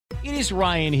It is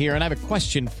Ryan here, and I have a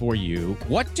question for you.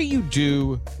 What do you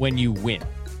do when you win?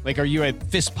 Like, are you a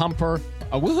fist pumper,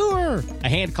 a woo-hooer, a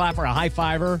hand clapper, a high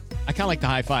fiver? I kind of like the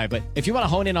high five, but if you want to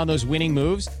hone in on those winning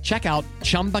moves, check out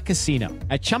Chumba Casino.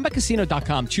 At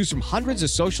ChumbaCasino.com, choose from hundreds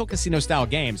of social casino-style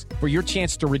games for your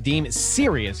chance to redeem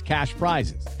serious cash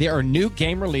prizes. There are new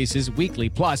game releases weekly,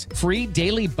 plus free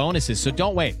daily bonuses. So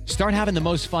don't wait. Start having the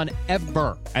most fun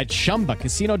ever at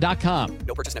ChumbaCasino.com.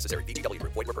 No purchase necessary. VGW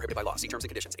Group. Void where prohibited by law. See terms and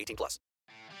conditions. 18+.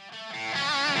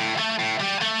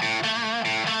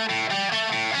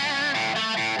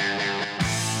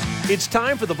 It's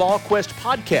time for the VolQuest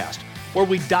podcast, where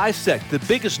we dissect the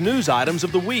biggest news items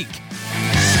of the week.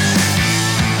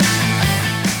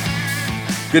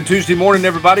 Good Tuesday morning,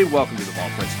 everybody. Welcome to the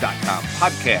VolQuest.com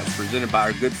podcast, presented by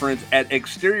our good friends at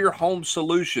Exterior Home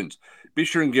Solutions. Be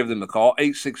sure and give them a call,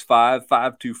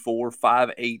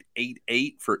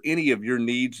 865-524-5888, for any of your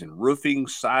needs in roofing,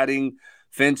 siding,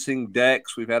 fencing,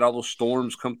 decks. We've had all those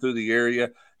storms come through the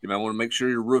area. You might want to make sure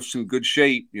your roof's in good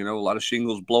shape. You know, a lot of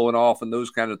shingles blowing off and those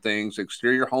kind of things.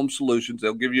 Exterior Home Solutions,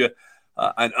 they'll give you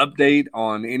an update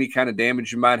on any kind of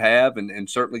damage you might have and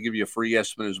certainly give you a free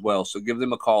estimate as well. So give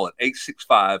them a call at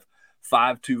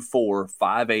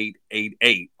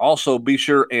 865-524-5888. Also, be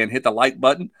sure and hit the like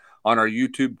button on our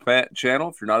YouTube channel.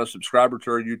 If you're not a subscriber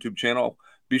to our YouTube channel,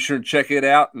 be sure and check it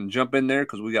out and jump in there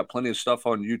because we got plenty of stuff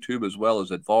on YouTube as well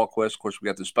as at VolQuest. Of course, we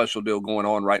got the special deal going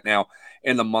on right now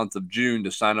in the month of June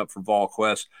to sign up for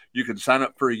VolQuest. You can sign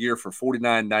up for a year for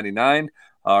 $49.99,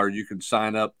 or you can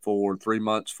sign up for 3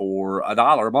 months for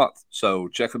 $1 a month. So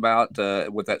check them out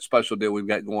with that special deal we've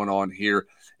got going on here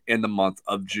in the month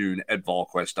of June at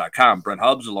VolQuest.com. Brent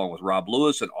Hubbs along with Rob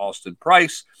Lewis and Austin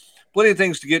Price. Plenty of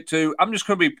things to get to. I'm just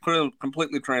going to be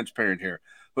completely transparent here.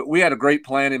 But we had a great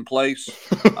plan in place.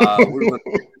 We were doing a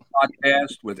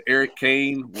podcast with Eric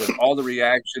Kane with all the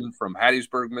reaction from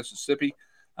Hattiesburg, Mississippi.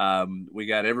 We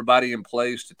got everybody in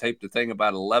place to tape the thing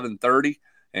about 11:30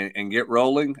 and get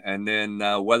rolling. And then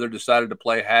weather decided to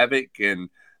play havoc, and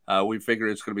we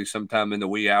figured it's going to be sometime in the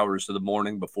wee hours of the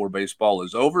morning before baseball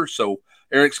is over. So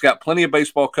Eric's got plenty of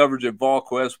baseball coverage at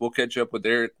VolQuest. We'll catch up with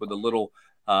Eric with a little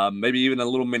maybe even a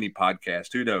little mini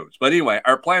podcast. Who knows? But anyway,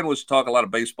 our plan was to talk a lot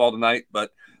of baseball tonight,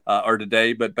 or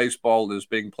today, but baseball is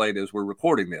being played as we're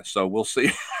recording this. So we'll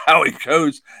see how it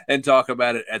goes and talk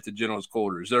about it at the General's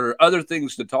quarters. There are other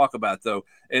things to talk about, though,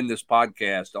 in this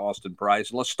podcast, Austin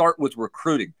Price. And let's start with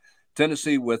recruiting.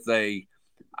 Tennessee with I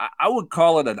would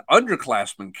call it an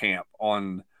underclassmen camp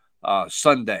on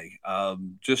Sunday.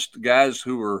 Just guys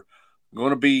who are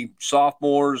going to be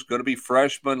sophomores, going to be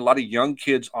freshmen, a lot of young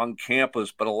kids on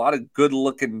campus, but a lot of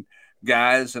good-looking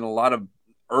guys and a lot of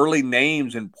early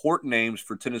names, important names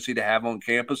for Tennessee to have on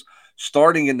campus,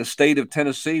 starting in the state of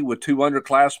Tennessee with 2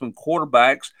 underclassmen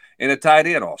quarterbacks and a tight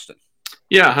end, Austin.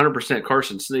 Yeah, 100%.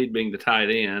 Carson Snead being the tight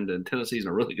end, and Tennessee's in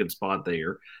a really good spot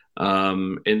there.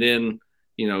 And then,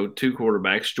 2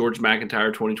 quarterbacks, George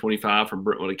McIntyre, 2025 from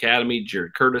Brentwood Academy,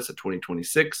 Jared Curtis at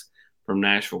 2026 from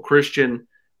Nashville Christian.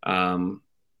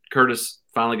 Curtis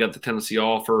finally got the Tennessee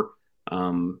offer.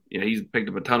 He's picked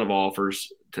up a ton of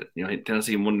offers.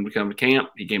 Tennessee wanted him to come to camp.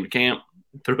 He came to camp,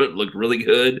 threw it, looked really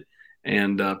good,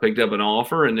 and picked up an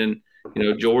offer. And then,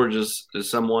 George is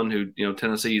someone who,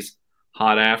 Tennessee's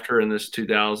hot after in this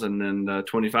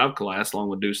 2025 class, along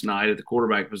with Deuce Knight at the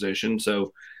quarterback position.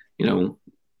 So,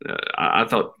 I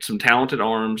thought some talented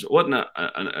arms. It wasn't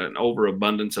an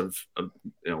overabundance of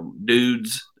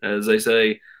dudes, as they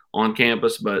say, on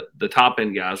campus, but the top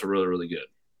end guys were really, really good.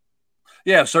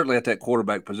 Yeah, certainly at that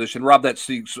quarterback position. Rob,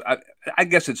 I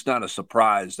guess it's not a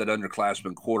surprise that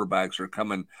underclassmen quarterbacks are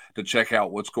coming to check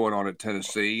out what's going on at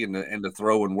Tennessee and to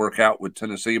throw and work out with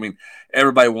Tennessee. I mean,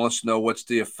 everybody wants to know what's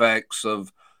the effects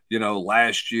of,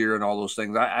 last year and all those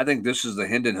things. I think this is the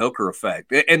Hendon Hooker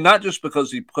effect. And not just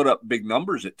because he put up big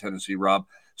numbers at Tennessee, Rob.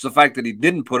 It's the fact that he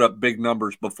didn't put up big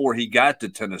numbers before he got to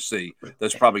Tennessee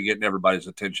that's probably getting everybody's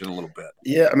attention a little bit.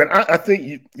 Yeah, I mean, I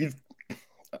think you've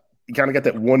kind of got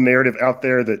that one narrative out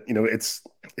there that,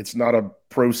 it's not a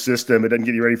pro system. It doesn't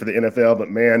get you ready for the NFL, but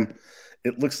man,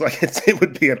 it looks like it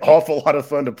would be an awful lot of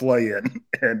fun to play in.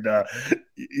 And,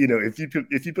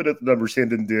 if you put up the numbers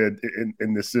Hendon did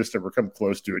in this system or come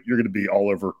close to it, you're going to be all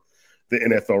over the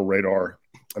NFL radar.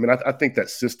 I mean, I think that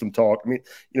system talk, I mean,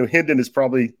 Hendon is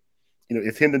probably,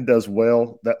 if Hendon does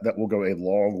well, that will go a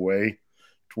long way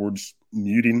towards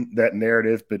muting that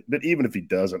narrative. But even if he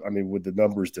doesn't, I mean, with the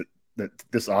numbers that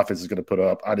this offense is going to put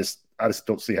up, I just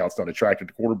don't see how it's not attractive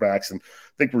to quarterbacks. And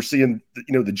I think we're seeing,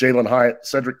 the Jalen Hyatt,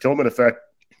 Cedric Tillman effect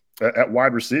at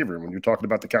wide receiver. When you're talking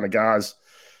about the kind of guys,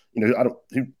 who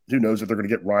knows if they're going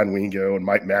to get Ryan Wingo and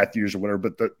Mike Matthews or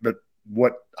whatever, but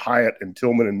what Hyatt and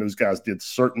Tillman and those guys did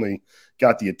certainly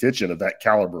got the attention of that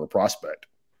caliber of prospect.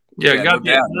 Yeah, got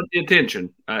the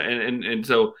attention. And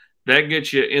so that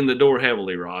gets you in the door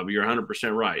heavily, Rob. You're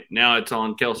 100% right. Now it's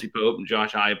on Kelsey Pope and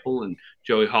Josh Heupel and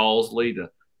Joey Halsley to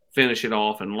finish it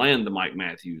off and land the Mike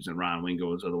Matthews and Ryan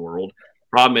Wingos of the world.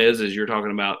 Problem is you're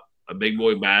talking about a big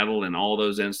boy battle and all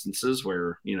those instances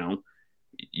where,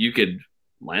 you could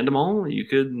land them all, you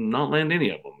could not land any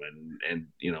of them. And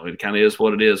it kind of is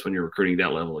what it is when you're recruiting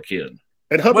that level of kid.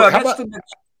 And Hubbard,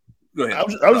 go ahead. I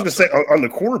was going to say on the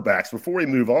quarterbacks before we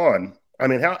move on. I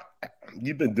mean, how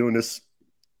you've been doing this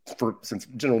since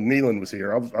General Nealon was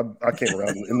here. I came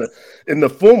around in the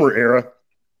former era.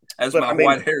 As my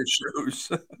white hair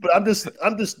shows. But I'm just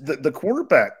the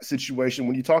quarterback situation.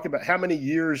 When you talk about how many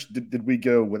years did we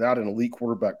go without an elite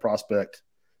quarterback prospect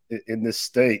in this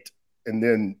state, and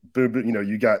then boom,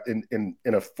 you got in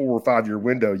a 4 or 5 year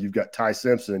window, you've got Ty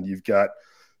Simpson, you've got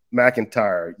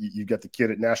McIntyre, you've got the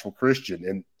kid at Nashville Christian,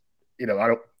 and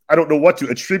I don't know what to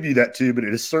attribute that to, but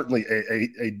it is certainly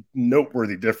a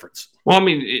noteworthy difference. Well, I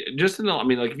mean,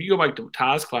 like if you go back to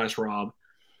Ty's class, Rob,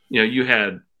 you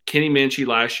had Kenny Minchie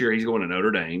last year. He's going to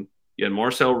Notre Dame. You had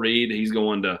Marcel Reed. He's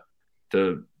going to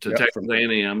Texas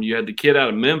A&M. You had the kid out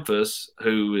of Memphis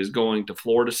who is going to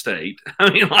Florida State.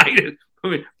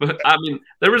 There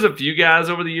was a few guys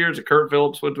over the years. Kurt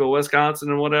Phillips went to Wisconsin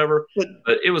and whatever,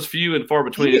 but it was few and far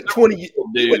between.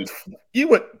 You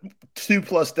went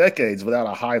 2+ decades without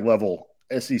a high level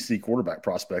SEC quarterback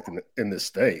prospect in this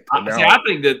state. I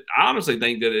honestly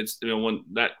think that it's when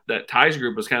that Ties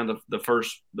group was kind of the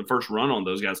first run on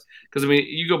those guys, because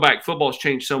you go back, football's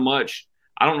changed so much.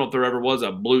 I don't know if there ever was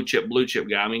a blue chip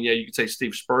guy. You could say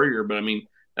Steve Spurrier, but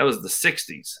that was the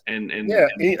 '60s, and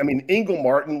Ingle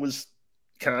Martin was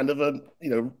kind of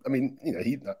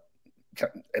he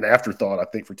an afterthought, I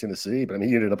think, for Tennessee, but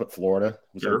he ended up at Florida. It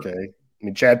was sure. Okay.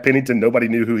 Chad Pennington, nobody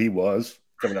knew who he was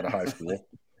coming out of high school.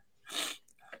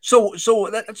 So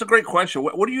that's a great question.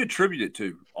 What do you attribute it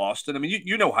to, Austin?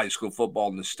 You know high school football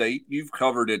in the state. You've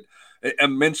covered it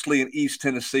immensely in East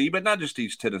Tennessee, but not just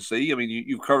East Tennessee.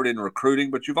 You've covered it in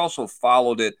recruiting, but you've also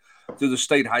followed it through the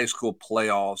state high school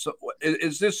playoffs. So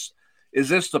is this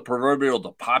the proverbial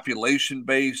the population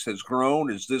base has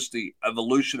grown? Is this the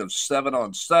evolution of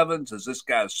 7-on-7s? Is this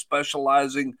guy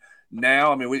specializing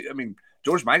now?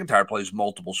 George McIntyre plays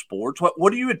multiple sports.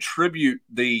 What do you attribute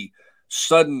the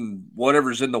sudden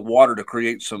whatever's in the water to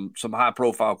create some high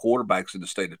profile quarterbacks in the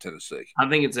state of Tennessee? I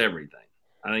think it's everything.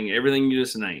 I think everything you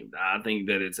just named. I think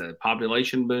that it's a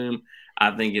population boom.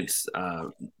 I think it's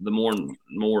the more and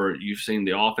more you've seen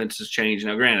the offenses change.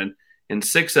 Now, granted, in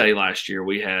 6A last year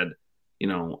we had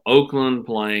Oakland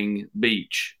playing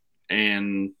Beach,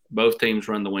 and both teams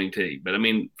run the wing tee. But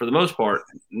for the most part,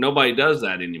 nobody does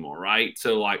that anymore, right?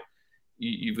 So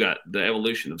you've got the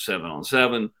evolution of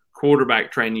 7-on-7.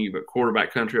 Quarterback training, you've got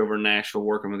quarterback country over in Nashville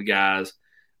working with the guys.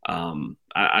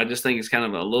 I just think it's kind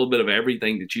of a little bit of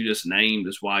everything that you just named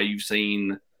is why you've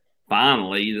seen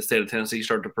finally the state of Tennessee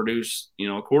start to produce,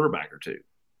 a quarterback or two.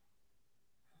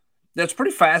 That's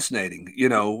pretty fascinating,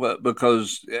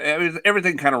 because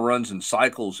everything kind of runs in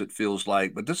cycles, it feels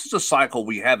like. But this is a cycle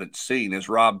we haven't seen. As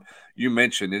Rob, you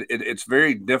mentioned, it's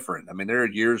very different. There are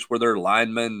years where they're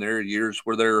linemen. There are years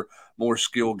where they're more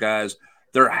skilled guys.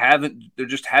 There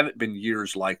just haven't been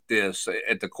years like this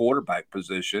at the quarterback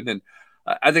position. And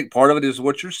I think part of it is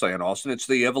what you're saying, Austin. It's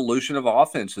the evolution of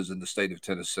offenses in the state of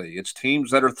Tennessee. It's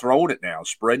teams that are throwing it now,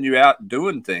 spreading you out and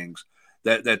doing things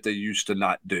that they used to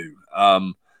not do.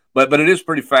 But it is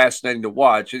pretty fascinating to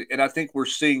watch. And I think we're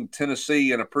seeing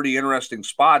Tennessee in a pretty interesting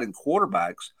spot in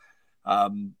quarterbacks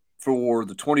for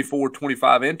the 24,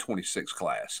 25, and 26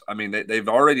 class. They've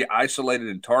already isolated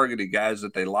and targeted guys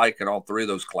that they like in all three of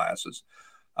those classes.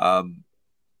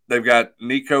 They've got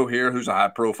Nico here, who's a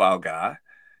high-profile guy.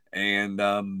 And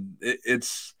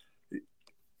it's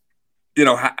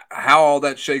how all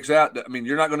that shakes out.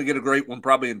 You're not going to get a great one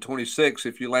probably in 26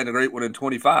 if you land a great one in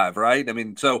 25, right?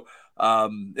 So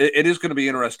it is going to be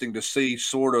interesting to see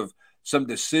sort of some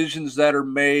decisions that are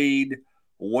made,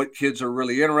 what kids are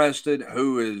really interested,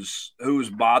 who is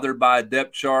bothered by a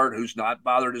depth chart, who's not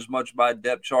bothered as much by a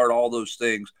depth chart, all those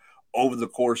things over the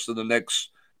course of the next,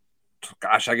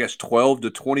 12 to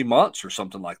 20 months or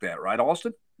something like that, right,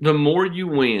 Austin? The more you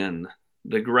win,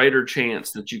 the greater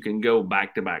chance that you can go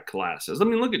back-to-back classes.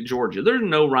 Look at Georgia. There's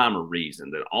no rhyme or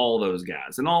reason that all those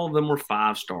guys, and all of them were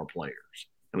 5-star players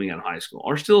coming out of high school,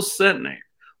 are still sitting there,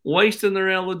 wasting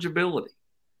their eligibility.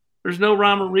 There's no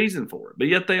rhyme or reason for it, but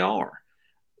yet they are.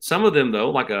 Some of them, though,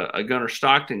 like a Gunnar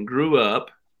Stockton, grew up.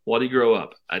 What did he grow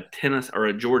up? A tennis or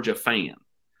a Georgia fan.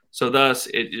 So thus,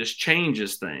 it just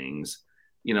changes things.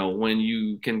 when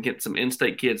you can get some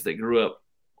in-state kids that grew up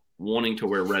wanting to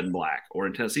wear red and black, or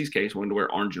in Tennessee's case, wanting to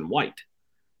wear orange and white.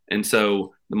 And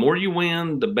so the more you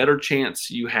win, the better chance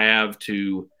you have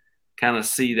to kind of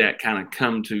see that kind of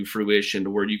come to fruition, to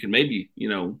where you can maybe,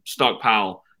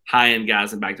 stockpile high-end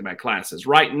guys in back-to-back classes.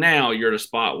 Right now, you're at a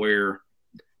spot where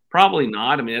probably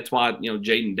not. I mean, that's why,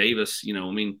 Jaden Davis,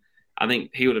 I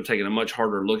think he would have taken a much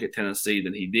harder look at Tennessee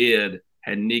than he did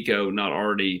had Nico not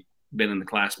already been in the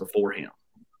class before him.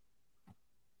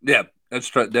 Yeah,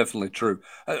 that's definitely true.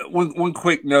 One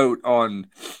quick note on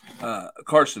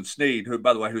Carson Snead, who,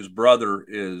 by the way, whose brother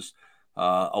is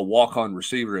a walk-on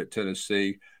receiver at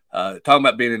Tennessee. Talking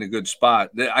about being in a good spot.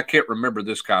 I can't remember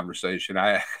this conversation.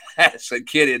 I asked a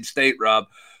kid in state, Rob,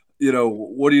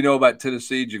 what do you know about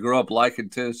Tennessee? Did you grow up liking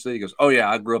Tennessee? He goes, oh yeah,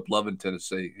 I grew up loving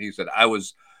Tennessee. He said, I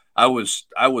was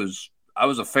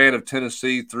a fan of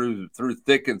Tennessee through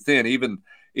thick and thin,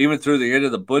 even through the end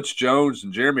of the Butch Jones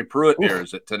and Jeremy Pruitt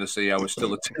eras at Tennessee. I was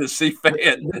still a Tennessee fan.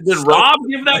 Did Rob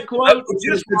give that quote?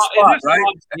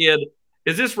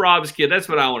 Is this Rob's kid? That's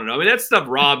what I want to know. I mean, that's stuff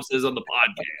Rob says on the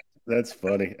podcast. That's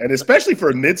funny, and especially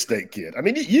for a mid-state kid. I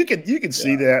mean, you can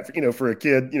see that, for a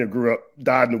kid, grew up,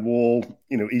 dyed in the wool,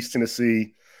 East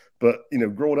Tennessee, but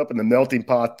growing up in the melting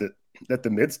pot that the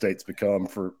mid-states become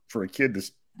for a kid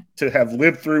to have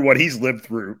lived through what he's lived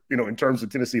through, in terms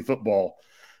of Tennessee football,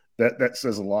 that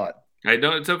says a lot. Hey,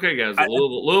 no, it's okay, guys.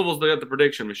 Louisville's got the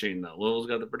prediction machine, though. Louisville's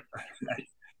got the prediction.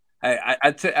 Hey,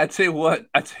 I tell you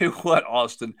what,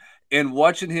 Austin, in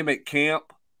watching him at camp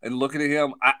and looking at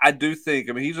him, I do think,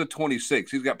 he's a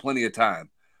 26. He's got plenty of time,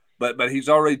 but he's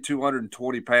already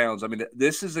 220 pounds. I mean,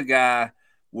 this is a guy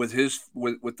with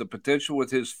the potential with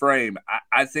his frame.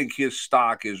 I think his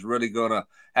stock is really going to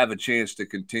have a chance to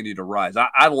continue to rise.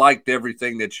 I liked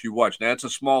everything that you watched. Now, it's a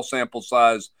small sample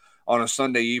size on a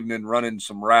Sunday evening running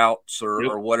some routes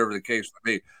or whatever the case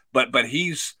may be. But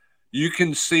you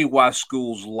can see why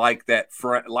schools like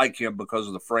him because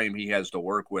of the frame he has to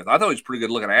work with. I thought he was a pretty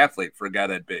good looking athlete for a guy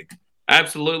that big.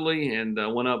 Absolutely, and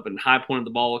went up and high pointed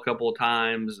the ball a couple of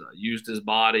times, used his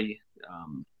body.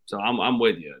 So I'm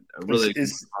with you. A really good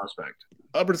prospect.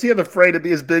 But is he afraid to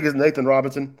be as big as Nathan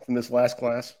Robinson from this last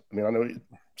class? I mean, I know he's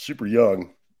super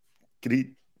young. Could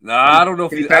he? No, I don't know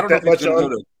if he's going to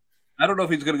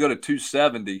go to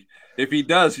 270. If he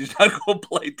does, he's not going to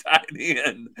play tight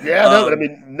end. Yeah, no, but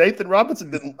Nathan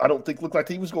Robinson I don't think looked like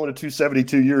he was going to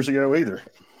 272 years ago either.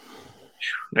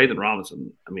 Nathan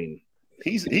Robinson,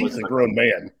 he's a grown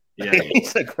man. Yeah,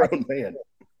 he's a grown man.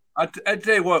 I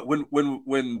tell you what,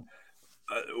 when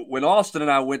Austin and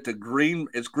I went to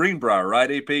Greenbrier, right,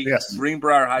 AP? Yes.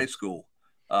 Greenbrier High School,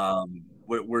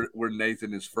 where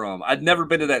Nathan is from. I'd never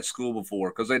been to that school before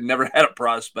because they'd never had a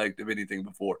prospect of anything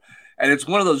before. And it's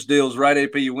one of those deals, right,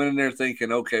 AP? You went in there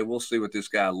thinking, okay, we'll see what this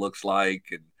guy looks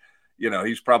like. And,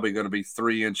 he's probably going to be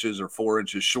 3 inches or 4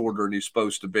 inches shorter than he's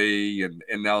supposed to be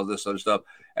and all this other stuff.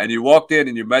 And you walked in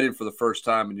and you met him for the first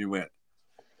time and you went,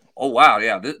 oh, wow,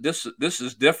 yeah, this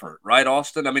is different, right,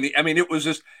 Austin? It was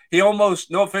just – he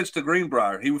almost – no offense to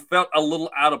Greenbrier. He felt a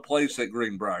little out of place at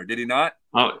Greenbrier. Did he not?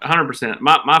 Oh, 100%.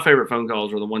 My favorite phone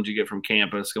calls are the ones you get from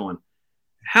campus going,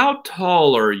 how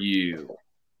tall are you?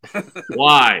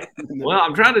 Why? Well,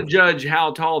 I'm trying to judge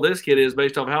how tall this kid is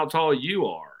based off how tall you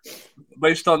are.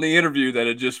 Based on the interview that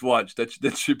I just watched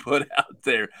that you put out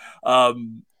there.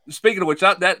 Speaking of which,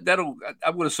 I'm going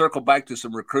to circle back to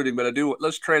some recruiting, but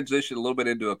let's transition a little bit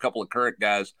into a couple of current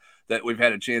guys that we've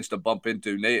had a chance to bump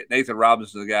into. Nathan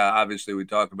Robinson, the guy obviously we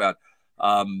talked about.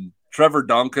 Trevor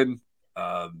Duncan,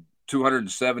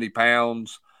 270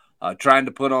 pounds, trying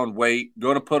to put on weight,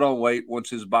 going to put on weight once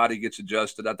his body gets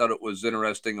adjusted. I thought it was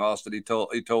interesting, Austin. He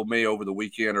told me over the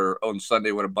weekend or on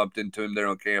Sunday when I bumped into him there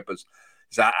on campus,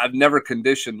 he said, I've never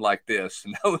conditioned like this.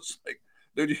 And I was like,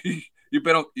 dude, you've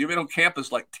been on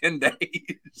campus like 10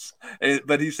 days.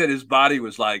 But he said his body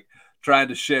was like trying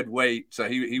to shed weight. So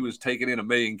he was taking in 1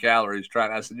 million calories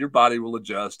I said, your body will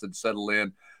adjust and settle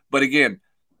in. But again,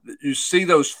 you see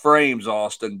those frames,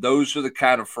 Austin, those are the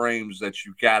kind of frames that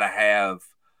you got to have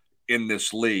in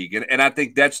this league. And I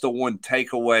think that's the one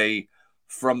takeaway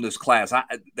from this class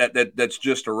that's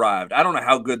just arrived. I don't know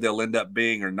how good they'll end up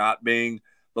being or not being,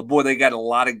 but boy, they got a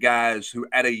lot of guys who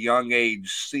at a young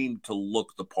age seem to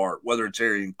look the part, whether it's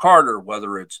Arian Carter,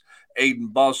 whether it's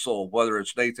Aiden Bustle, whether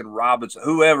it's Nathan Robinson,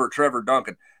 whoever, Trevor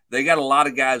Duncan. They got a lot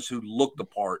of guys who look the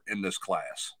part in this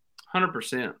class.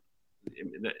 100%.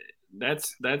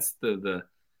 That's the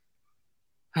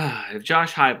if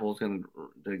Josh Heupel is going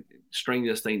to string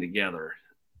this thing together,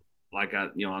 like I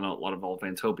know a lot of Vol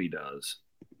fans hope he does.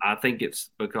 I think it's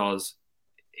because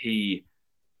he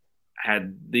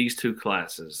had these two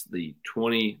classes, the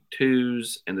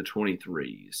 22s and the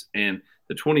 23s. And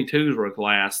the 22s were a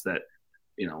class that,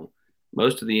 you know,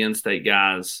 most of the in-state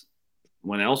guys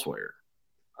went elsewhere.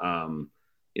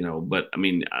 You know, but I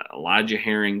mean, Elijah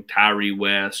Herring, Tyree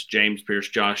West, James Pierce,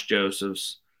 Josh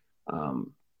Josephs,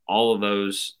 all of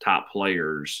those top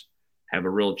players have a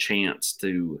real chance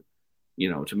to, you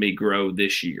know, to me grow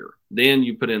this year. Then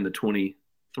you put in the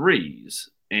 23s,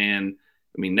 and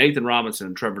I mean, Nathan Robinson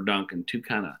and Trevor Duncan, two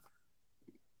kind of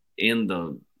in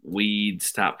the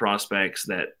weeds type prospects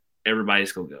that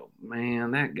everybody's going to go,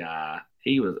 man, that guy,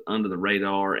 he was under the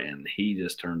radar and he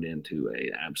just turned into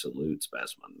an absolute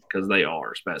specimen, because they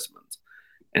are specimens.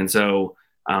 And so,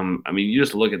 I mean, you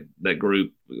just look at that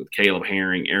group with Caleb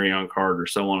Herring, Arion Carter,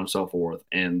 so on and so forth,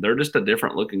 and they're just a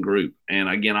different looking group. And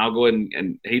again, I'll go ahead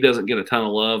and he doesn't get a ton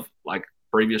of love like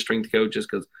previous strength coaches,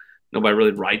 because nobody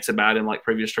really writes about him like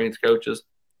previous strength coaches.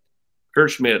 Kurt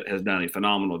Schmidt has done a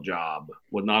phenomenal job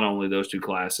with not only those two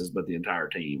classes, but the entire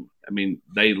team. I mean,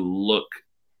 they look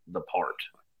the part,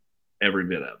 every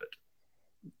bit of it.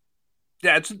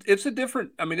 Yeah, it's a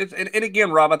different. I mean, and again,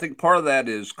 Rob, I think part of that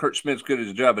is Kurt Schmidt's good at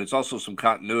his job, but it's also some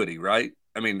continuity, right?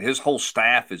 I mean, his whole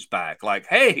staff is back. Like,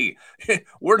 hey,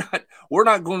 we're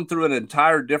not going through an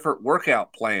entire different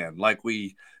workout plan like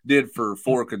we did for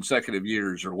 4 consecutive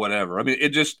years or whatever. I mean, it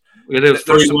just it was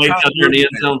 3 weights out there in the end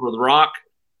zone with Rock.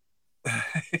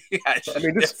 Yeah, it's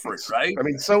different, right? I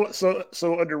mean, so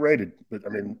underrated, but I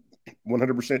mean,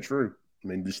 100% true. I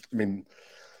mean,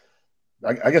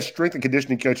 I guess strength and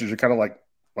conditioning coaches are kind of like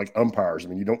umpires. I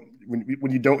mean,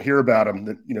 when you don't hear about them,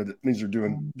 that that means they're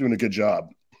doing a good job.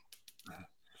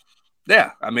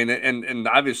 Yeah, I mean, and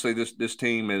obviously this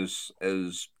team is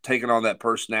taking on that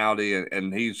personality,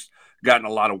 and he's gotten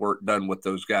a lot of work done with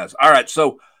those guys. All right,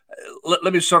 so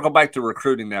let me circle back to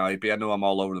recruiting now, AP. I know I'm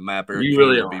all over the map. Eric you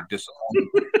really would be disappointed.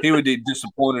 He would be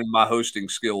disappointed in my hosting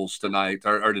skills tonight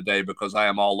or today, because I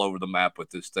am all over the map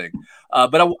with this thing.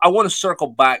 But I want to circle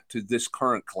back to this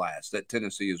current class that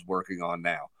Tennessee is working on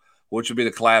now, which would be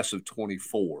the class of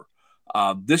 24.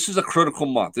 This is a critical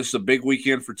month. This is a big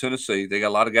weekend for Tennessee. They got a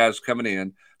lot of guys coming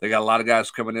in. They got a lot of guys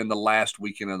coming in the last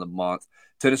weekend of the month.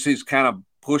 Tennessee's kind of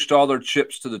pushed all their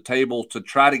chips to the table to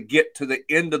try to get to the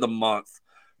end of the month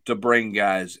to bring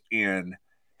guys in.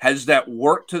 Has that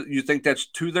worked? You think that's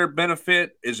to their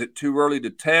benefit? Is it too early to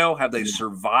tell? Have they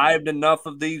survived enough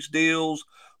of these deals?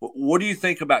 What do you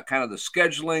think about kind of the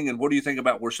scheduling, and what do you think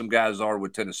about where some guys are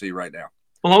with Tennessee right now?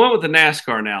 Well, I went with the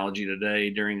NASCAR analogy today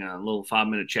during a little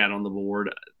 5-minute chat on the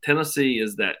board. Tennessee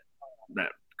is that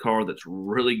car that's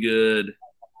really good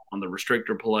on the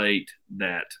restrictor plate,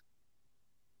 that,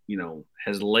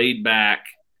 has laid back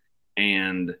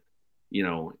and,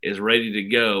 is ready to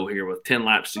go here with 10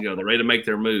 laps to go. They're ready to make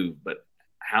their move. But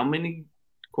how many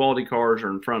quality cars are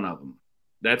in front of them?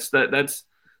 What's the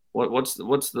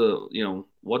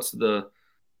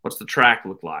track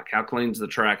look like? How clean's the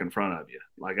track in front of you?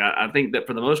 Like, I think that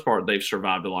for the most part, they've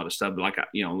survived a lot of stuff. But like,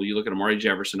 when you look at Amari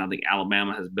Jefferson, I think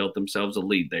Alabama has built themselves a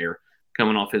lead there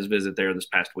coming off his visit there this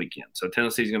past weekend. So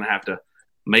Tennessee's going to have to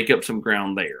make up some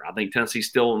ground there. I think Tennessee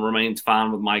still remains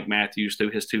fine with Mike Matthews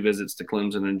through his 2 visits to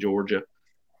Clemson and Georgia.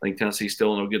 I think Tennessee's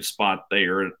still in a good spot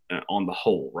there on the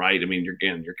whole, right? I mean,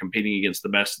 you're competing against the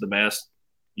best of the best.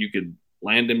 You could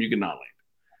land them, you could not land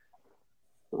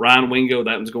them. Ryan Wingo,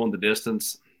 that one's going the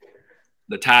distance.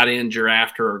 The tight ends you're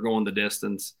after are going the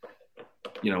distance.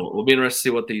 We'll be interested to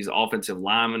see what these offensive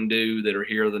linemen do that are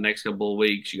here the next couple of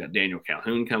weeks. You got Daniel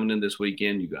Calhoun coming in this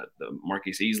weekend. You got the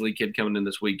Marquise Easley kid coming in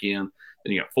this weekend.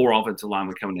 Then you got 4 offensive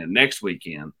linemen coming in next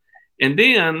weekend. And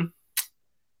then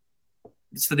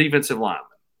it's the defensive linemen,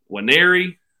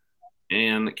 Nwaneri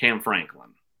and Cam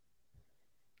Franklin.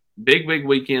 Big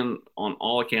weekend on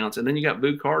all accounts. And then you got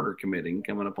Boo Carter committing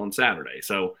coming up on Saturday.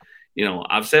 So,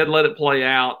 I've said let it play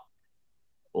out.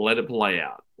 Let it play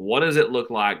out. What does it look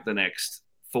like the next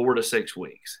 4 to 6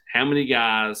 weeks? How many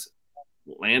guys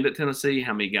land at Tennessee?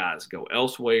 How many guys go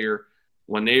elsewhere?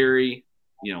 Nwaneri,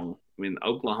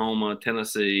 Oklahoma,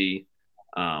 Tennessee,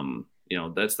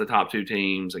 that's the top 2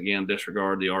 teams. Again,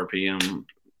 disregard the RPM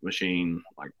machine.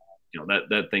 Like,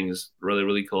 that thing's really,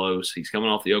 really close. He's coming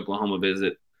off the Oklahoma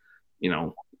visit.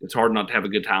 It's hard not to have a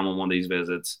good time on one of these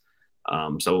visits.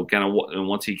 So kind of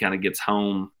once he kind of gets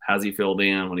home, how's he filled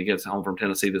in? When he gets home from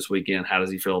Tennessee this weekend, how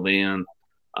does he fill in?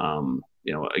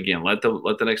 Again, let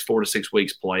the next 4 to 6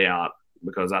 weeks play out,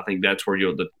 because I think that's where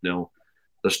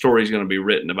the story's going to be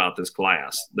written about this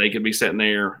class. They could be sitting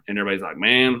there and everybody's like,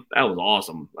 man, that was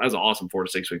awesome. That was an awesome 4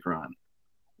 to 6 week run.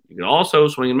 You could also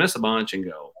swing and miss a bunch and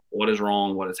go, what is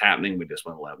wrong? What is happening? We just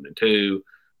went 11-2,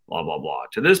 blah, blah, blah.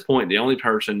 To this point, the only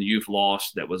person you've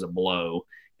lost that was a blow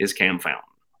is Cam Fountain.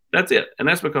 That's it. And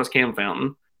that's because Cam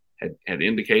Fountain had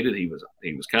indicated he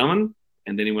was coming.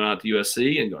 And then he went out to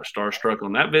USC and got starstruck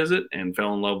on that visit and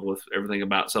fell in love with everything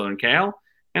about Southern Cal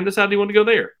and decided he wanted to go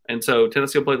there. And so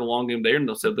Tennessee will play the long game there, and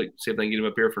they'll see if they can get him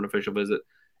up here for an official visit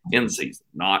in the season,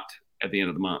 not at the end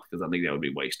of the month, because I think that would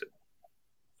be wasted.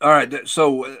 All right.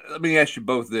 So let me ask you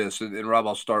both this, and Rob,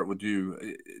 I'll start with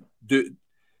you.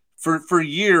 For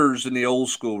years in the old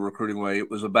school recruiting way, it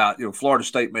was about, Florida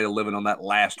State made a living on that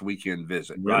last weekend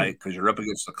visit, right? Because you're up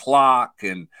against the clock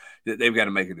and they've got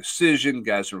to make a decision.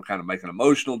 Guys are kind of making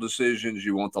emotional decisions.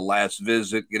 You want the last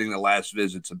visit. Getting the last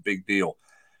visit's a big deal.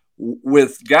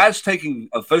 With guys taking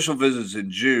official visits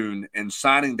in June and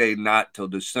signing day not till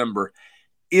December,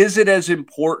 is it as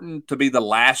important to be the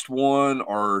last one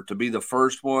or to be the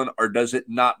first one, or does it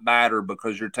not matter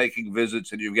because you're taking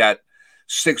visits and you've got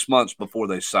 6 months before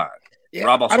they sign? Yeah,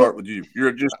 Rob, I'll start with you.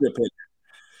 You're just your opinion.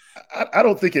 I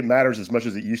don't think it matters as much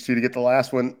as it used to get the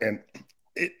last one. And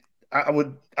I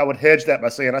would hedge that by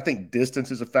saying I think distance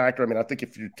is a factor. I mean, I think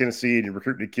if you're Tennessee and you're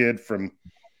recruiting a kid from,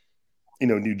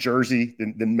 New Jersey,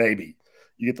 then maybe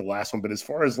you get the last one. But as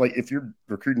far as like if you're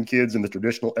recruiting kids in the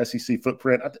traditional SEC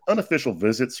footprint, unofficial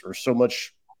visits are so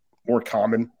much more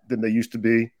common than they used to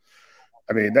be.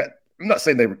 I mean, I'm not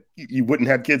saying you wouldn't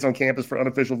have kids on campus for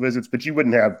unofficial visits, but you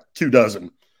wouldn't have 24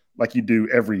 like you do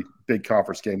every big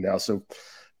conference game now. So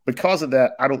because of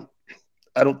that, I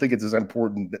don't think it's as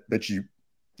important that you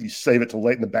save it till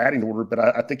late in the batting order. But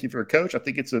I think if you're a coach, I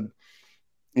think it's a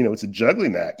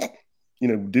juggling act.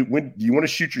 Do you want to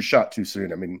shoot your shot too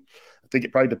soon? I mean, I think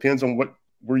it probably depends on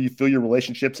where you feel your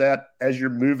relationship's at as you're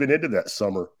moving into that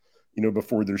summer,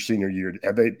 before their senior year.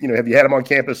 Have you had them on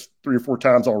campus 3 or 4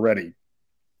 times already?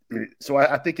 So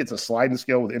I think it's a sliding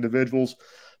scale with individuals,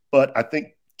 but I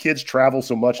think kids travel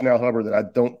so much now, however, that I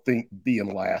don't think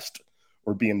being last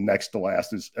or being next to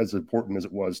last is as important as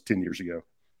it was 10 years ago.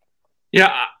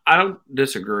 Yeah, I don't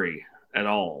disagree at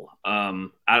all.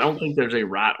 I don't think there's a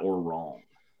right or wrong.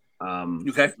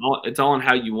 Okay. It's all on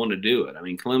how you want to do it. I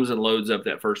mean, Clemson loads up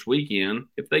that first weekend.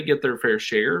 If they get their fair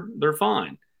share, they're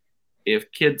fine.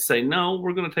 If kids say, no,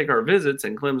 we're going to take our visits,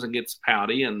 and Clemson gets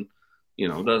pouty and,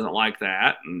 doesn't like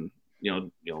that, and,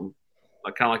 kind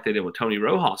of like they did with Tony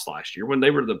Rojas last year when they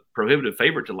were the prohibitive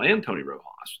favorite to land Tony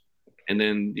Rojas. And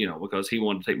then, because he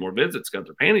wanted to take more visits, got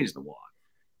their panties in the wad.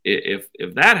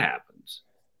 If that happens,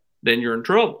 then you're in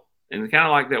trouble. And kind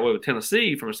of like that way with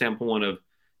Tennessee from a standpoint of,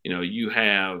 you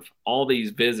have all these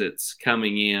visits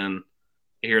coming in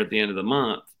here at the end of the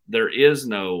month. There is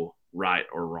no right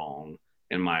or wrong,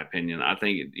 in my opinion. I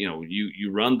think,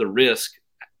 you run the risk,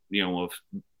 of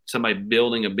somebody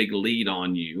building a big lead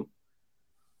on you,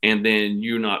 and then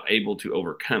you're not able to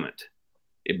overcome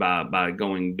it by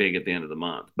going big at the end of the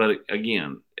month. But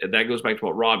again, that goes back to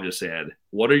what Rob just said.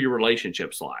 What are your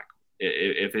relationships like?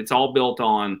 If it's all built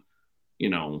on,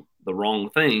 the wrong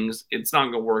things, it's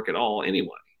not going to work at all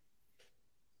anyway.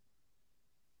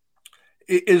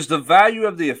 Is the value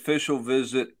of the official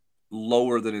visit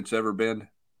lower than it's ever been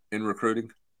in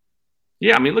recruiting?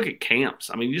 Yeah, I mean, look at camps.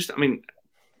 I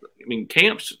mean,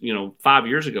 camps, 5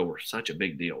 years ago were such a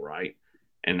big deal, right?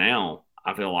 And now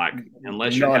I feel like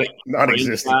unless you're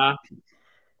non-existent. I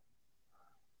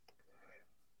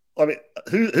mean,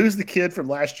 who's the kid from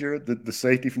last year, the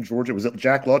safety from Georgia? Was it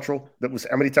Jack Luttrell?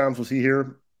 How many times was he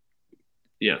here?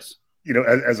 Yes.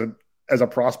 As a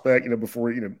prospect,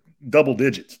 before, double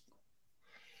digits.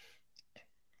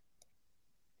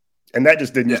 And that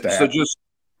just didn't used to happen.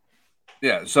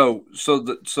 So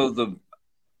the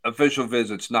official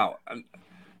visit's not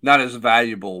as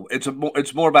valuable.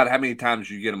 It's more about how many times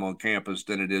you get them on campus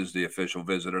than it is the official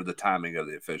visit or the timing of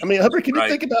the official. I mean, Hubbard, can you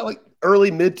think about like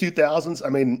early mid 2000s? I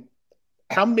mean,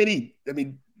 how many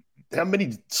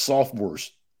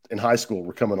sophomores in high school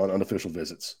were coming on unofficial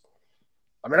visits?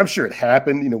 I mean, I'm sure it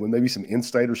happened, when maybe some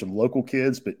in-state or some local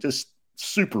kids, but just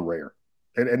super rare.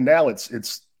 And now it's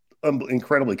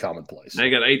incredibly commonplace.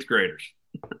 They got 8th graders.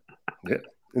 Yeah,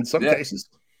 in some cases.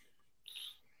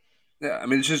 Yeah, I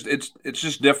mean, it's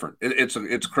just different.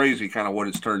 It's crazy kind of what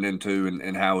it's turned into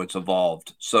and how it's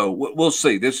evolved. So we'll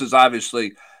see. This is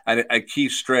obviously a key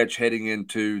stretch heading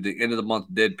into the end of the month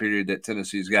dead period that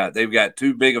Tennessee's got. They've got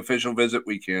 2 big official visit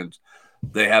weekends.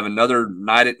 They have another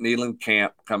night at Neyland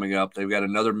camp coming up. They've got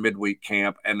another midweek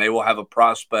camp, and they will have a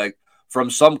prospect from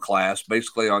some class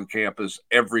basically on campus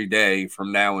every day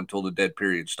from now until the dead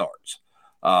period starts.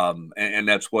 And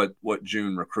that's what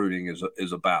June recruiting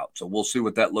is about. So we'll see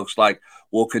what that looks like.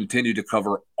 We'll continue to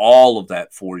cover all of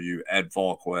that for you at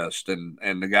VolQuest.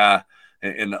 And the guy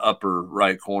in the upper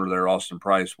right corner there, Austin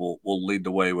Price will lead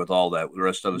the way with all that. The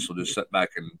rest of us will just sit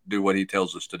back and do what he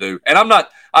tells us to do. And I'm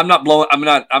not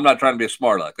trying to be a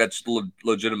smart aleck. That's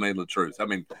legitimately the truth. I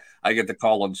mean, I get the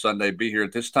call on Sunday, be here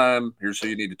at this time. Here's who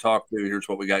you need to talk to. Here's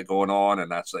what we got going on.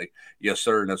 And I say, yes,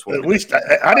 sir. And that's what at least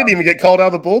I didn't even get called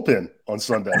out of the bullpen on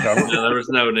Sunday. No, there was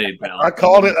no need, pal. I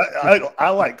called it. I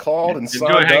called and Enjoy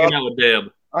signed hanging up. out with Deb.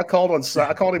 I called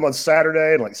him on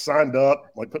Saturday and signed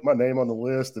up, put my name on the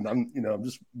list, and I'm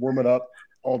just warming up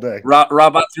all day.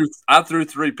 Rob, I threw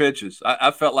 3 pitches.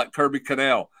 I felt like Kirby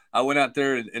Connell. I went out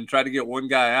there and tried to get one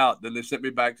guy out. Then they sent me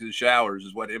back to the showers,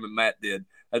 is what him and Matt did.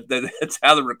 That's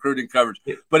how the recruiting coverage.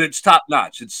 But it's top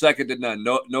notch. It's second to none.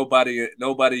 Nobody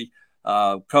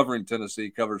covering Tennessee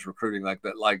covers recruiting like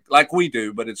that, like we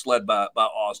do. But it's led by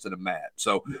Austin and Matt.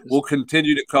 So we'll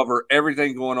continue to cover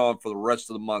everything going on for the rest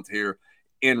of the month here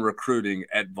in recruiting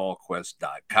at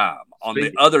VolQuest.com. On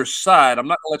the other side, I'm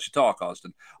not going to let you talk,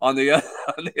 Austin. On the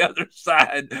other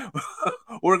side,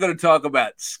 we're going to talk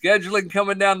about scheduling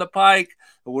coming down the pike.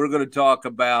 We're going to talk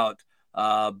about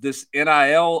this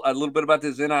NIL, a little bit about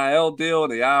this NIL deal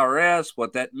and the IRS,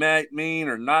 what that might mean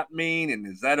or not mean, and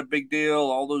is that a big deal?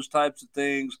 All those types of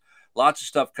things. Lots of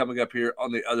stuff coming up here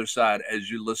on the other side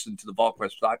as you listen to the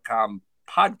VolQuest.com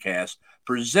podcast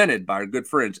presented by our good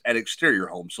friends at Exterior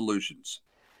Home Solutions.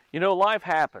 You know, life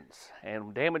happens,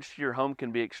 and damage to your home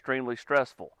can be extremely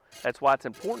stressful. That's why it's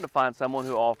important to find someone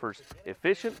who offers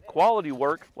efficient, quality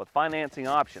work with financing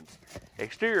options.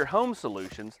 Exterior Home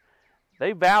Solutions,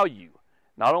 they value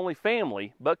not only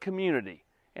family, but community.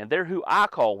 And they're who I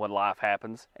call when life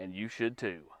happens, and you should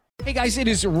too. Hey guys, it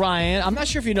is Ryan. I'm not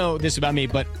sure if you know this about me,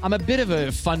 but I'm a bit of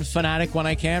a fun fanatic when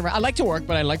I can. I like to work,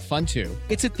 but I like fun too.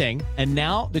 It's a thing. And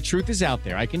now the truth is out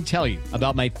there. I can tell you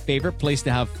about my favorite place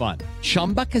to have fun.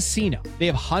 Chumba Casino. They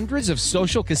have hundreds of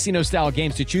social casino style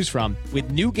games to choose from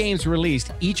with new games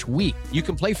released each week. You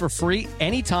can play for free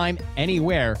anytime,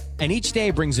 anywhere. And each day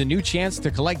brings a new chance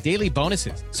to collect daily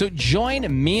bonuses. So join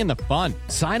me in the fun.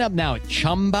 Sign up now at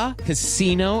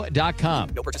ChumbaCasino.com.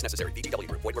 No purchase necessary. VGW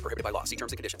Group. Void where prohibited by law. See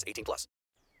terms and conditions. 18+.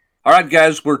 All right,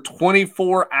 guys, we're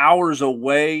 24 hours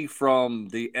away from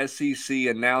the SEC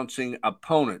announcing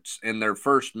opponents in their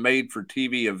first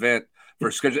made-for-TV event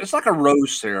for schedule. It's like a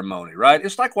rose ceremony, right?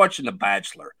 It's like watching The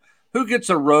Bachelor. Who gets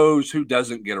a rose? Who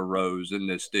doesn't get a rose in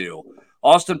this deal?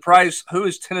 Austin Price, who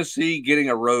is Tennessee getting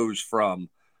a rose from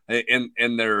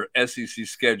in their SEC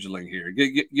scheduling here?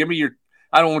 Give me your –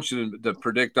 I don't want you to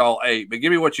predict all 8, but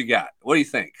give me what you got. What do you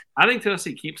think? I think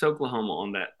Tennessee keeps Oklahoma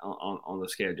on that on the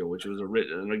schedule, which was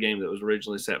a game that was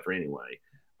originally set for anyway,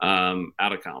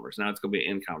 out of conference. Now it's going to be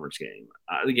an in-conference game.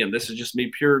 Again, this is just me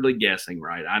purely guessing,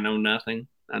 right? I know nothing.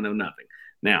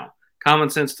 Now, common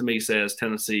sense to me says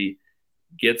Tennessee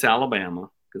gets Alabama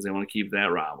because they want to keep that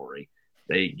rivalry.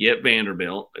 They get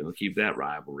Vanderbilt. They will keep that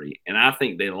rivalry. And I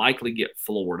think they likely get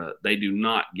Florida. They do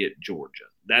not get Georgia.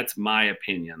 That's my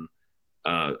opinion.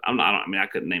 I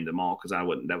couldn't name them all because I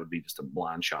wouldn't. That would be just a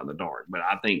blind shot in the dark. But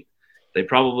I think they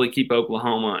probably keep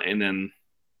Oklahoma, and then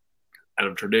out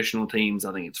of traditional teams,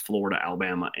 I think it's Florida,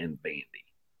 Alabama, and Vandy.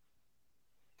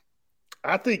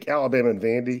 I think Alabama and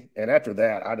Vandy, and after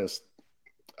that, I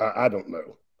don't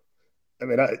know. I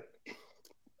mean,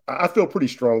 I feel pretty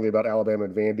strongly about Alabama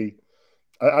and Vandy.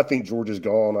 I think Georgia's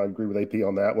gone. I agree with AP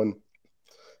on that one.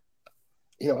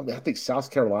 I think South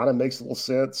Carolina makes a little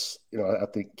sense. I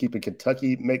think keeping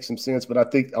Kentucky makes some sense. But I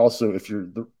think also if you're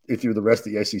the rest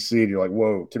of the SEC and you're like,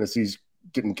 whoa, Tennessee's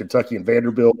getting Kentucky and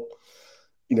Vanderbilt,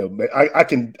 I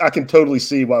can totally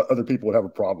see why other people would have a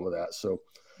problem with that. So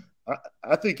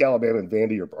I think Alabama and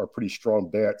Vandy are pretty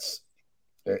strong bets.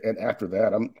 And after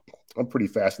that, I'm pretty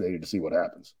fascinated to see what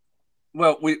happens.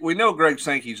 Well, we know Greg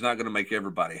Sankey's not going to make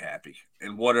everybody happy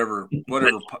in whatever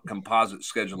composite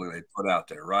scheduling they put out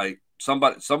there, right?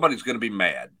 Somebody's going to be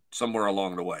mad somewhere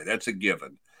along the way. That's a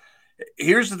given.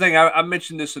 Here's the thing. I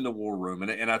mentioned this in the War Room,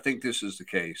 and I think this is the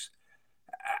case.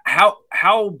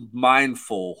 How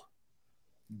mindful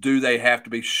do they have to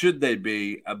be, should they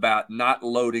be, about not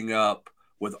loading up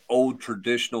with old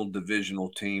traditional divisional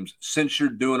teams since you're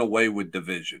doing away with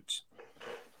divisions?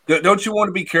 Don't you want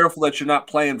to be careful that you're not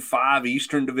playing 5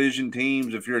 Eastern Division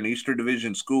teams if you're an Eastern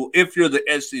Division school, if you're the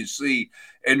SEC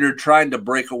and you're trying to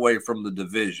break away from the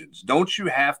divisions? Don't you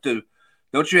have to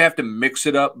mix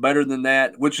it up better than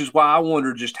that? Which is why I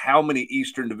wonder just how many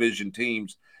Eastern Division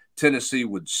teams Tennessee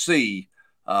would see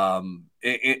in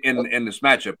this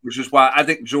matchup, which is why I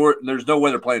think there's no way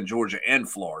they're playing Georgia and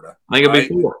Florida. I think it'll be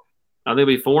 4. I think it'll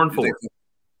be 4 and 4.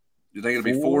 You think it'll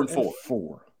be 4 and 4?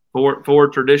 4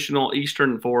 traditional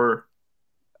Eastern, 4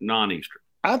 non-Eastern.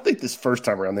 I think this first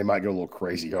time around they might go a little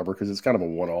crazy, Hubbard, because it's kind of a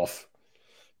one-off.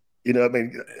 You know, I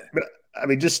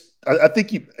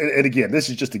think you. And again, this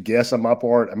is just a guess on my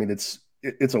part. I mean, it's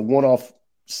a one-off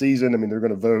season. I mean, they're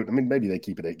going to vote. I mean, maybe they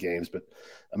keep it 8 games, but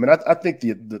I mean, I think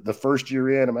the first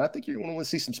year in, I mean, I think you're going to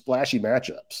see some splashy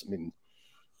matchups. I mean,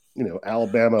 you know,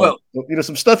 Alabama,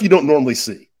 some stuff you don't normally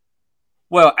see.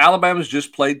 Well, Alabama's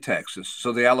just played Texas,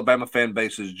 so the Alabama fan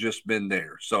base has just been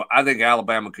there. So I think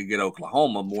Alabama could get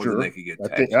Oklahoma more than they could get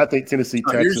Texas. I think Tennessee,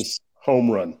 Texas, home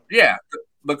run. Yeah,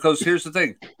 because here's the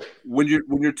thing: when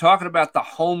you're talking about the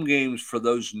home games for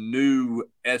those new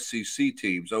SEC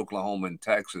teams, Oklahoma and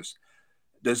Texas,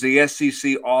 does the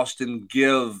SEC Austin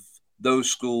give those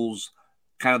schools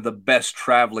kind of the best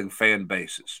traveling fan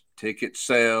bases, ticket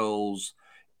sales,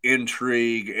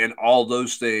 intrigue, and all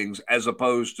those things, as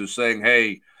opposed to saying,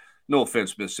 hey, no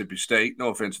offense, Mississippi State, no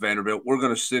offense, Vanderbilt, we're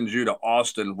going to send you to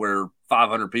Austin where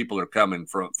 500 people are coming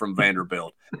from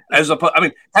Vanderbilt. As opposed, I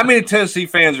mean, how many Tennessee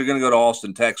fans are going to go to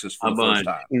Austin, Texas for the first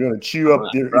time? You're going to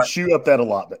chew up that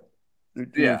allotment.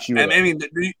 Yeah. I mean,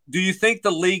 do you think the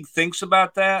league thinks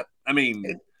about that? I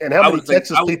mean, and how many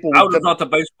Texas people? I would have thought the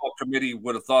baseball committee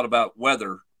would have thought about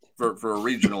weather for a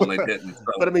regional, and they didn't. So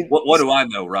but I mean, what do I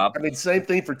know, Rob? I mean, same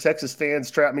thing for Texas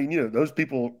fans. I mean, you know, those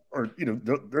people are, you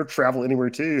know, they're travel anywhere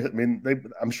too. I mean,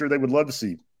 I'm sure they would love to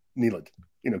see Neyland,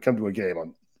 you know, come to a game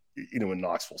on, you know, in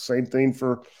Knoxville. Same thing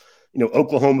for, you know,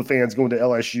 Oklahoma fans going to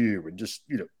LSU, and just,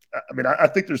 you know, I mean, I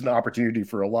think there's an opportunity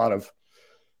for a lot of,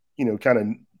 you know, kind of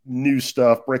new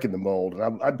stuff, breaking the mold,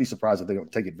 and I'd be surprised if they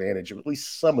don't take advantage of at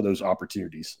least some of those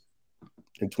opportunities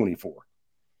in 24.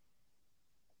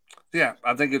 Yeah,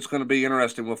 I think it's going to be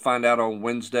interesting. We'll find out on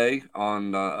Wednesday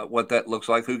on what that looks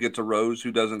like, who gets a rose,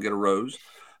 who doesn't get a rose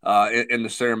in the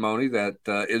ceremony that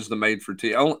is the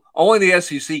made-for-TV. Only the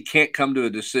SEC can't come to a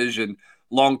decision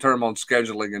long-term on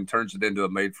scheduling and turns it into a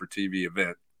made-for-TV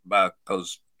event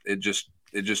because it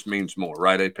just means more,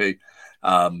 right, AP?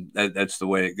 That's the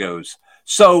way it goes.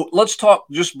 So let's talk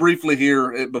just briefly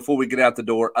here before we get out the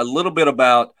door a little bit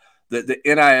about the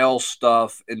NIL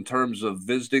stuff in terms of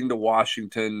visiting to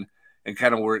Washington and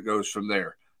kind of where it goes from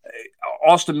there.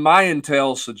 Austin, my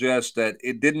intel suggests that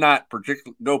it did not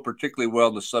go particularly well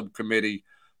in the subcommittee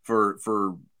for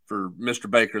Mr.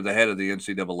 Baker, the head of the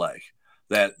NCAA.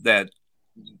 That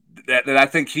I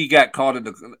think he got caught in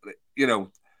the, you know,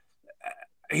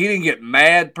 he didn't get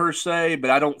mad per se,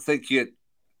 but I don't think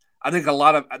I think a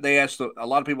lot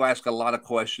of people ask a lot of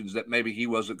questions that maybe he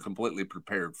wasn't completely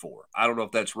prepared for. I don't know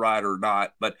if that's right or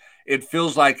not, but it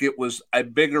feels like it was a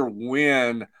bigger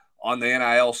win on the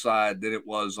NIL side than it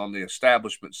was on the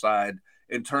establishment side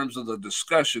in terms of the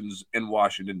discussions in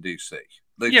Washington, D.C.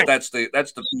 Yeah. That's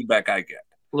the feedback I get.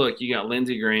 Look, you got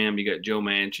Lindsey Graham, you got Joe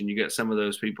Manchin, you got some of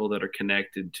those people that are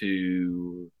connected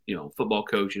to, you know, football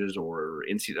coaches or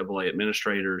NCAA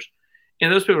administrators,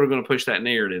 and those people are going to push that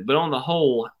narrative. But on the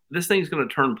whole, this thing's going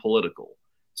to turn political.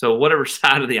 So whatever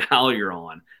side of the aisle you're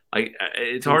on, like,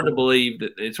 it's hard to believe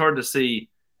that it's hard to see,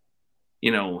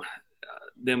 you know,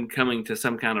 them coming to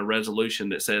some kind of resolution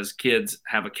that says kids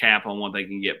have a cap on what they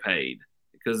can get paid,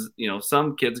 because, you know,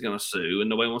 some kid's going to sue and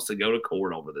nobody wants to go to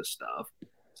court over this stuff.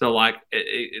 So like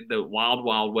the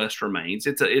wild west remains.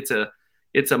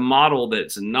 It's a model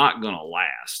that's not going to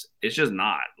last. It's just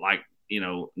not. Like, you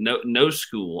know, no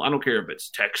school. I don't care if it's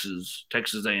Texas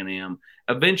A&M.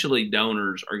 Eventually,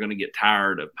 donors are going to get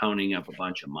tired of ponying up a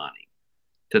bunch of money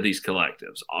to these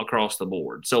collectives all across the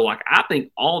board. So, like, I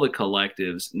think all the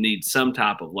collectives need some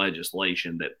type of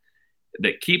legislation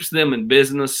that keeps them in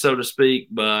business, so to speak,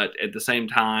 but at the same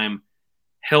time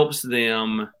helps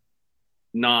them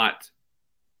not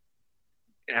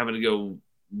having to go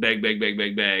beg.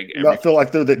 Not feel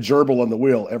like they're that gerbil on the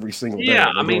wheel every single day. Yeah,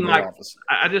 I mean, like,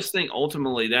 I just think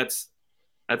ultimately that's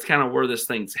kind of where this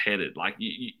thing's headed. Like,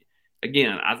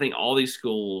 again, I think all these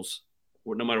schools,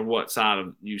 no matter what side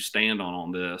of you stand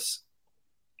on this,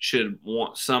 should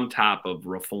want some type of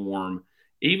reform,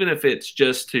 even if it's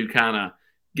just to kind of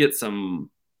get some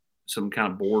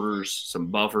kind of borders,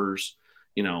 some buffers,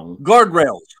 you know.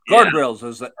 Guardrails,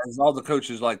 as all the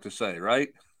coaches like to say, right?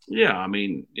 Yeah, I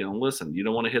mean, you know, listen, you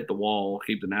don't want to hit the wall.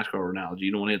 Keep the NASCAR analogy.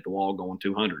 You don't want to hit the wall going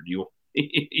 200. You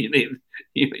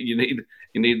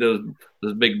need those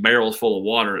big barrels full of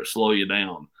water that slow you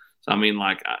down. So I mean,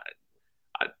 like,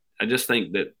 I just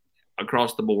think that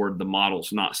across the board the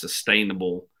model's not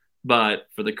sustainable. But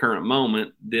for the current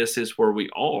moment, this is where we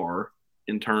are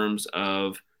in terms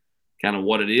of kind of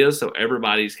what it is. So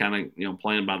everybody's kind of, you know,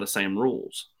 playing by the same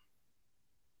rules.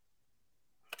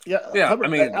 Yeah. I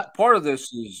mean, part of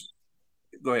this is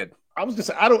 – go ahead. I was going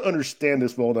to say, I don't understand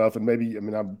this well enough, and maybe, I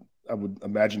mean, I would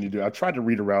imagine you do. I tried to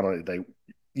read around on it today.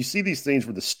 You see these things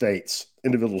where the states,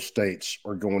 individual states,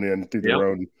 are going in through their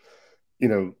own, you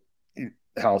know,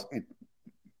 house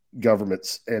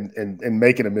governments and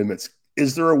making amendments.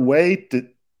 Is there a way to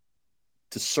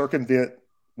circumvent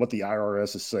what the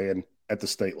IRS is saying at the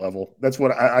state level? That's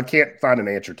what I can't find an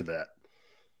answer to that.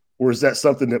 Or is that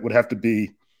something that would have to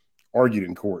be argued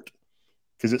in court?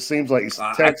 Because it seems like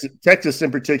Texas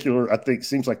in particular, I think,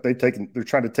 seems like they're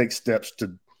trying to take steps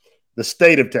to the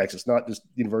state of Texas, not just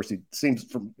university. Seems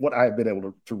from what I have been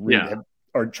able to read,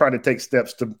 are trying to take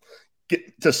steps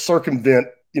to circumvent,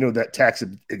 that tax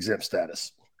exempt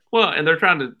status. Well, and they're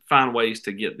trying to find ways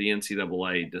to get the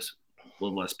NCAA just a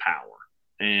little less power.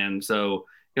 And so,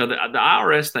 the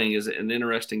IRS thing is an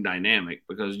interesting dynamic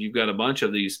because you've got a bunch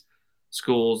of these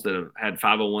schools that have had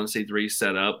 501c3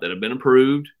 set up that have been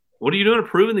approved. What are you doing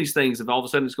approving these things if all of a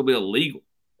sudden it's going to be illegal?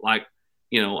 Like,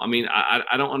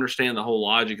 I don't understand the whole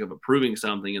logic of approving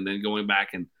something and then going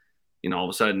back and, all of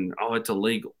a sudden, it's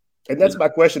illegal. And that's my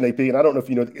question, AP. And I don't know if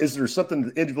you know, is there something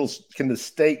that individuals, can the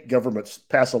state governments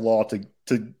pass a law to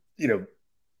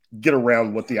get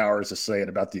around what the IRS is saying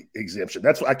about the exemption?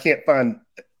 That's what I can't find.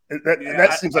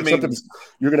 That seems like something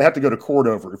you're going to have to go to court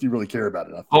over if you really care about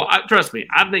it. Trust me.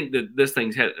 I think that this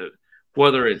thing's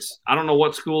whether it's, I don't know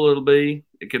what school it'll be.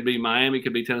 It could be Miami, it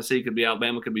could be Tennessee, it could be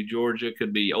Alabama, it could be Georgia, it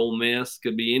could be Ole Miss, it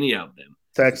could be any of them.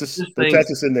 Texas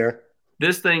in there.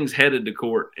 This thing's headed to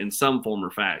court in some form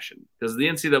or fashion because the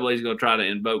NCAA is going to try to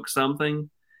invoke something,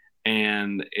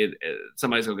 and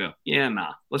somebody's going to go,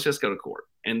 let's just go to court,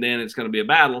 and then it's going to be a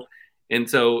battle, and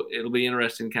so it'll be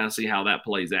interesting to kind of see how that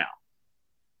plays out.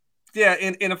 Yeah,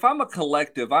 and if I'm a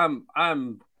collective, I'm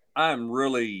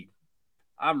really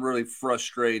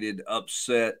frustrated,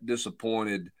 upset,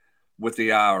 disappointed with the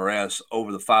IRS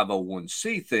over the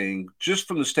 501c thing, just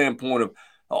from the standpoint of,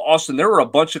 Austin, there were a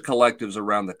bunch of collectives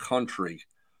around the country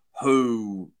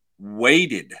who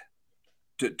waited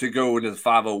to go into the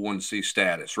 501c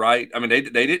status, right? I mean, they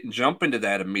didn't jump into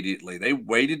that immediately. They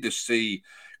waited to see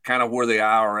kind of where the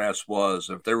IRS was,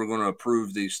 if they were going to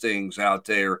approve these things out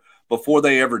there before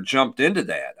they ever jumped into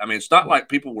that. I mean, it's not like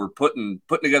people were putting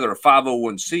together a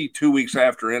 501c 2 weeks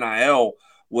after NIL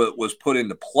was put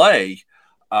into play.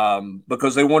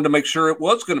 Because they wanted to make sure it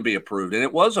was going to be approved and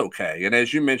it was okay. And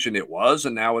as you mentioned, it was,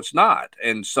 and now it's not.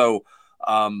 And so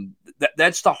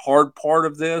that's the hard part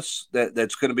of this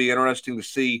that's going to be interesting to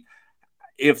see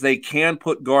if they can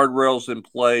put guardrails in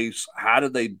place. How do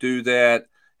they do that?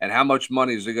 And how much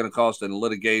money is it going to cost in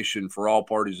litigation for all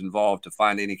parties involved to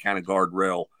find any kind of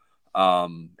guardrail?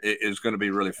 It is going to be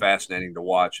really fascinating to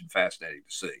watch and fascinating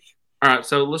to see. All right.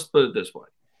 So let's put it this way.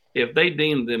 If they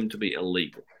deem them to be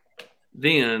illegal,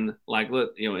 then,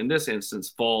 in this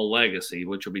instance, Vol Legacy,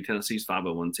 which will be Tennessee's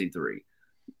 501c3,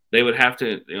 they would have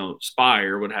to,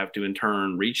 Spire would have to in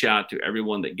turn reach out to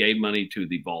everyone that gave money to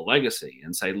the Vol Legacy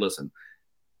and say, listen,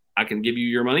 I can give you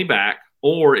your money back,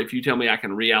 or if you tell me I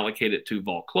can reallocate it to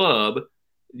Vol Club,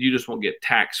 you just won't get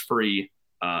tax-free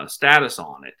status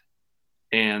on it.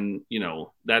 And,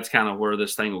 that's kind of where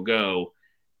this thing will go.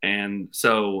 And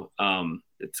so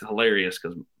it's hilarious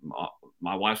because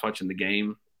my wife's watching the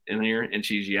game in here and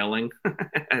she's yelling.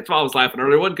 That's why I was laughing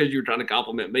earlier. It wasn't because you were trying to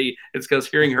compliment me. It's because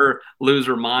hearing her lose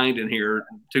her mind in here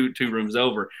two rooms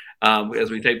over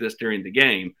as we tape this during the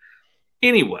game.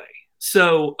 Anyway,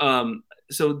 so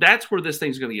that's where this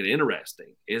thing's going to get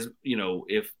interesting is,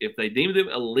 if they deem them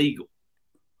illegal,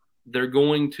 they're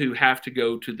going to have to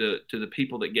go to the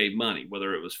people that gave money,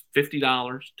 whether it was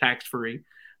 $50 tax-free,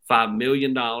 $5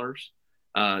 million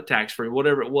tax-free,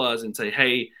 whatever it was, and say,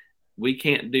 hey, we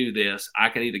can't do this. I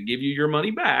can either give you your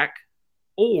money back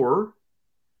or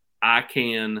I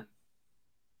can,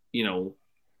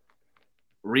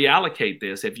 reallocate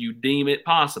this if you deem it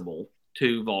possible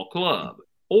to Vol Club.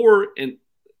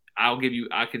 I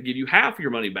could give you half of your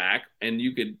money back and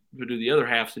you could do the other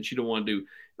half since you don't want to do,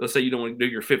 let's say you don't want to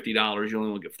do your $50, you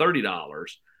only want to give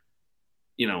 $30.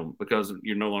 Because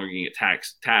you're no longer going to get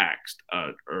taxed,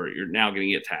 or you're now going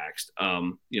to get taxed.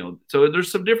 So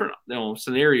there's some different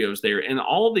scenarios there. And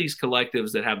all these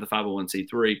collectives that have the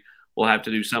 501c3 will have to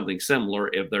do something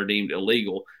similar if they're deemed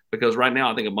illegal. Because right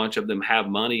now, I think a bunch of them have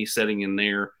money sitting in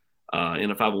there in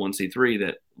a 501c3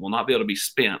 that will not be able to be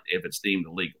spent if it's deemed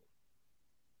illegal.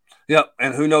 Yep.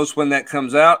 And who knows when that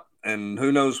comes out, and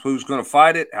who knows who's going to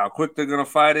fight it, how quick they're going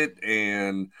to fight it.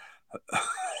 And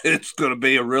it's going to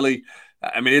be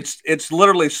it's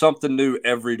literally something new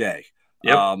every day.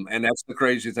 Yep. And that's the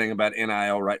crazy thing about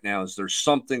NIL right now is there's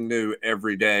something new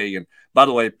every day. And by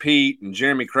the way, Pete and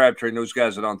Jeremy Crabtree and those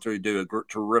guys at On3 do a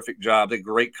terrific job. They get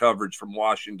great coverage from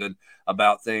Washington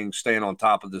about things, staying on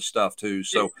top of this stuff too.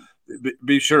 So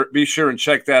be sure and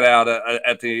check that out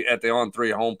at the On3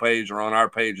 homepage or on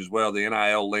our page as well, the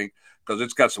NIL link, because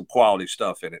it's got some quality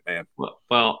stuff in it, man.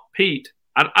 Well, Pete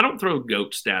I don't throw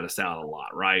GOAT status out a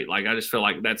lot, right? Like, I just feel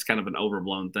like that's kind of an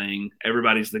overblown thing.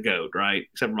 Everybody's the GOAT, right?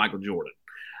 Except for Michael Jordan.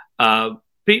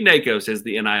 Pete Nakos is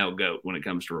the NIL GOAT when it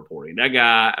comes to reporting. That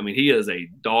guy, I mean, he is a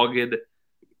dogged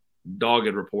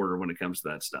reporter when it comes to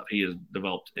that stuff. He has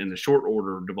developed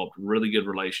really good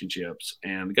relationships,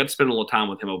 and got to spend a little time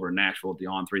with him over in Nashville at the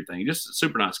On3 thing. Just a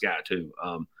super nice guy too.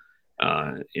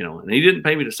 And he didn't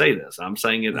pay me to say this. I'm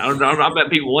saying it. I've met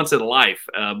people once in a life,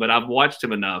 but I've watched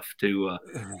him enough to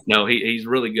know he's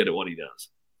really good at what he does.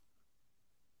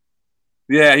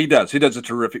 Yeah, he does. He does a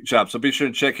terrific job. So be sure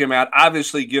to check him out.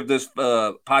 Obviously, give this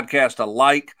podcast a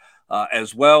like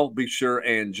as well. Be sure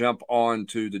and jump on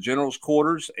to the General's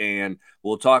Quarters, and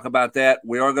we'll talk about that.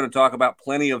 We are going to talk about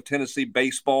plenty of Tennessee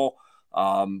baseball.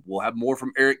 We'll have more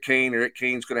from Eric Kane. Eric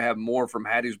Kane's going to have more from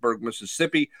Hattiesburg,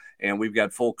 Mississippi, and we've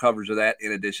got full coverage of that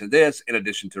in addition to this, in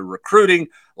addition to recruiting.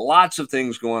 Lots of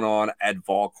things going on at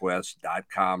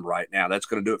VolQuest.com right now. That's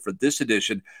going to do it for this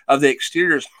edition of the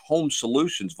Exteriors Home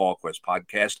Solutions VolQuest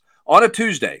podcast on a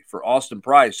Tuesday. For Austin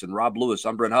Price and Rob Lewis,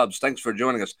 I'm Brent Hubbs. Thanks for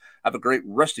joining us. Have a great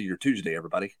rest of your Tuesday,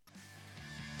 everybody.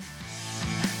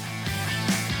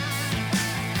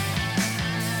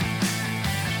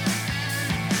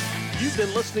 You've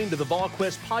been listening to the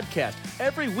VolQuest podcast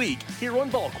every week here on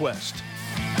VolQuest.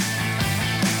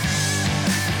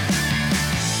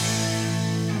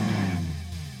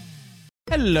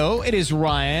 Hello, it is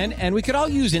Ryan, and we could all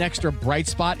use an extra bright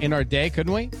spot in our day,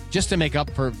 couldn't we? Just to make up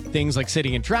for things like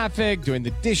sitting in traffic, doing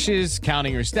the dishes,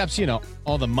 counting your steps,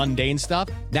 all the mundane stuff.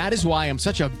 That is why I'm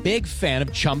such a big fan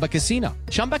of Chumba Casino.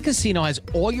 Chumba Casino has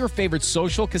all your favorite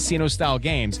social casino-style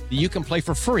games that you can play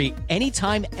for free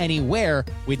anytime, anywhere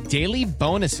with daily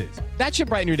bonuses. That should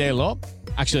brighten your day a little.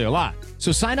 Actually, a lot.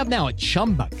 So sign up now at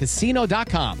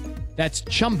ChumbaCasino.com. That's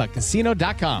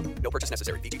ChumbaCasino.com. No purchase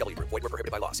necessary. VGW Group. Void where prohibited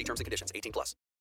by law. See terms and conditions. 18+.